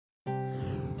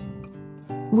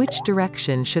Which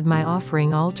direction should my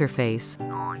offering altar face?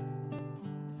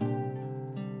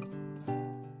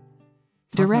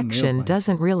 Direction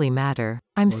doesn't really matter.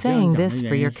 I'm saying this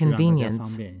for your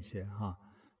convenience.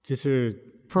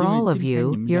 For all of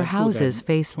you, your houses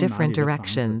face different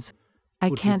directions. I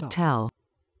can't tell.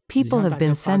 People have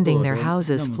been sending their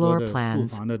houses floor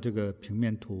plans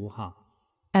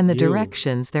and the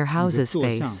directions their houses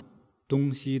face.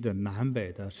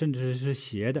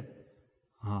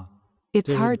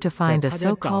 It's hard to find a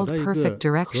so-called perfect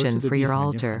direction for your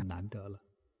altar.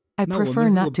 I prefer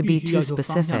not to be too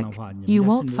specific. You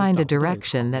won't find a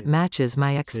direction that matches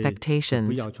my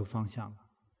expectations.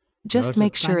 Just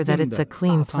make sure that it's a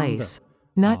clean place,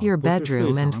 not your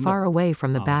bedroom and far away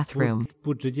from the bathroom.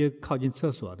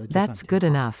 That's good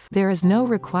enough. There is no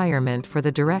requirement for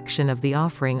the direction of the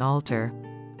offering altar.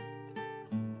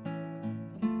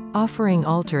 Offering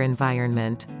altar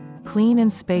environment: clean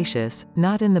and spacious,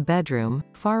 not in the bedroom,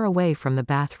 far away from the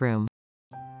bathroom.